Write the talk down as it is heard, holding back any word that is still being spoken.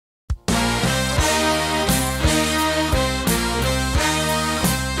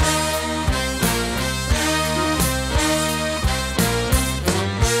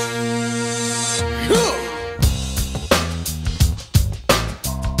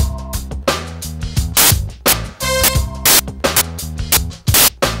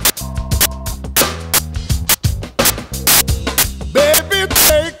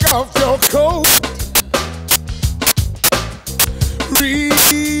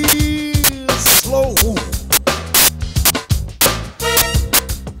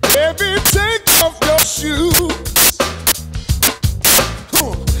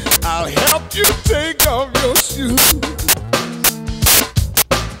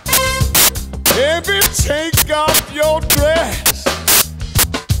take off your dress.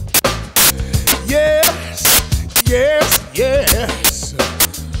 Yes, yes, yes.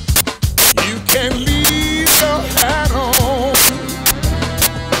 You can leave your hat on.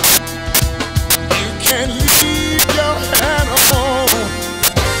 You can leave your hat on.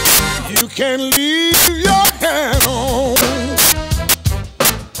 You can leave your hat on.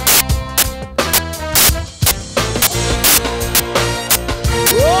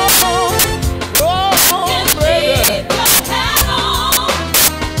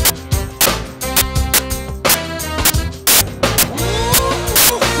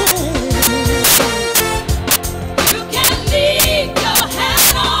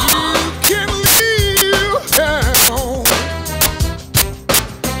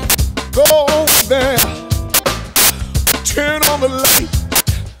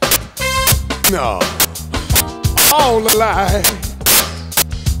 No, all the light.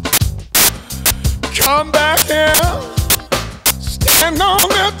 Come back here, stand on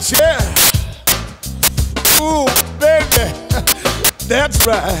that chair. Ooh, baby, that's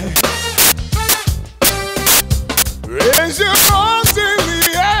right. Raise your arms in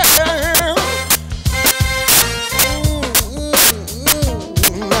the air.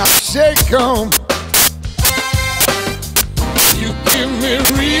 Now shake 'em. You give me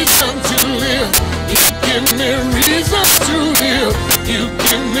reason to live. You give me reason to live. You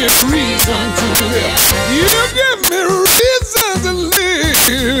give me reason to live. You give me reason to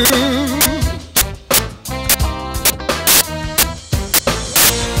live.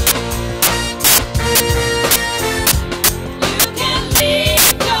 You can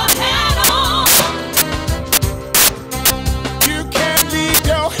leave your hat on. You can leave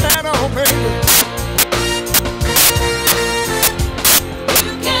your hat on, baby.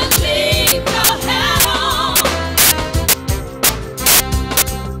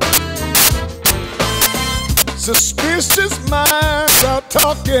 Suspicious minds are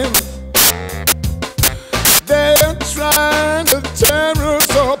talking. They're trying to tear us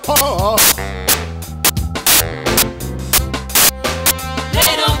apart.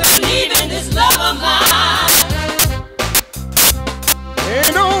 They don't believe in this love of mine. They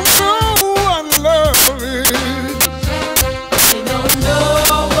don't know what love is. They don't know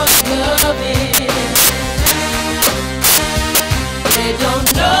what love is. They don't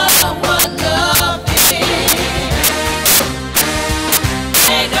know what love is.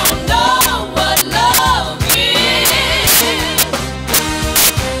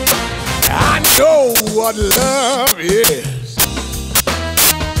 What love is.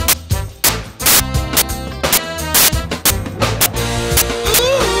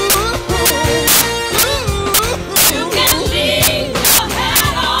 You can leave your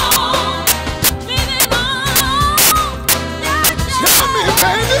hat on. Leave it on. Tell me,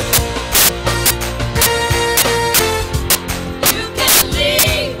 baby. You can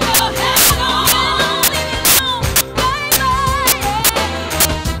leave your hat on. Leave it on, baby.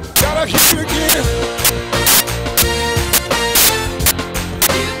 Gotta hear it again.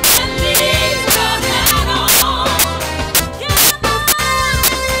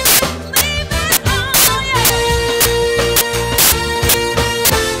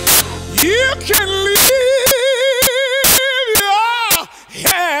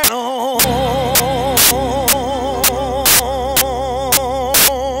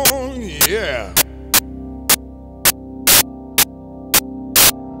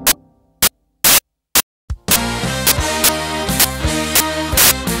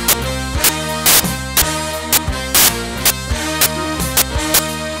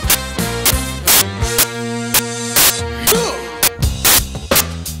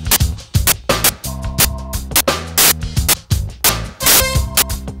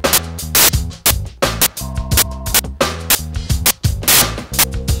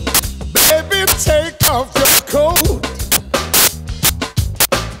 Take off your coat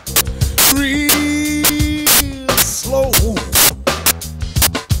real slow.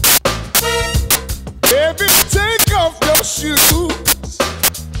 Baby, take off your shoes.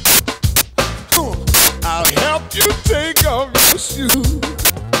 I'll help you take off your shoes.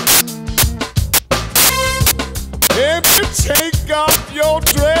 Baby, take off your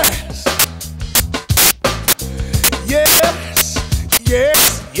dress. Yes,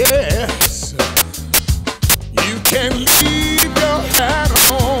 yes, yes. You can leave your hat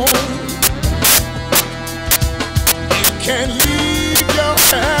on. You can leave your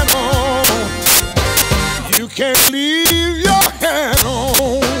hat on. You can leave your hat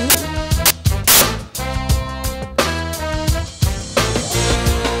on.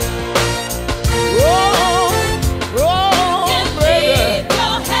 Oh, oh, baby. You can leave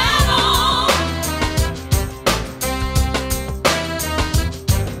your hat on.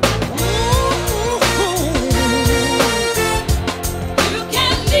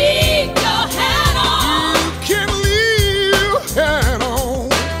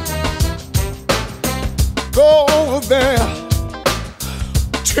 there,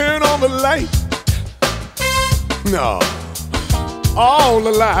 turn on the light. No, all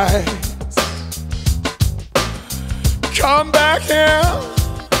the lights. Come back here,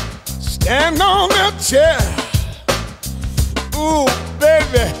 stand on that chair. Ooh,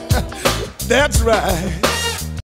 baby, that's right.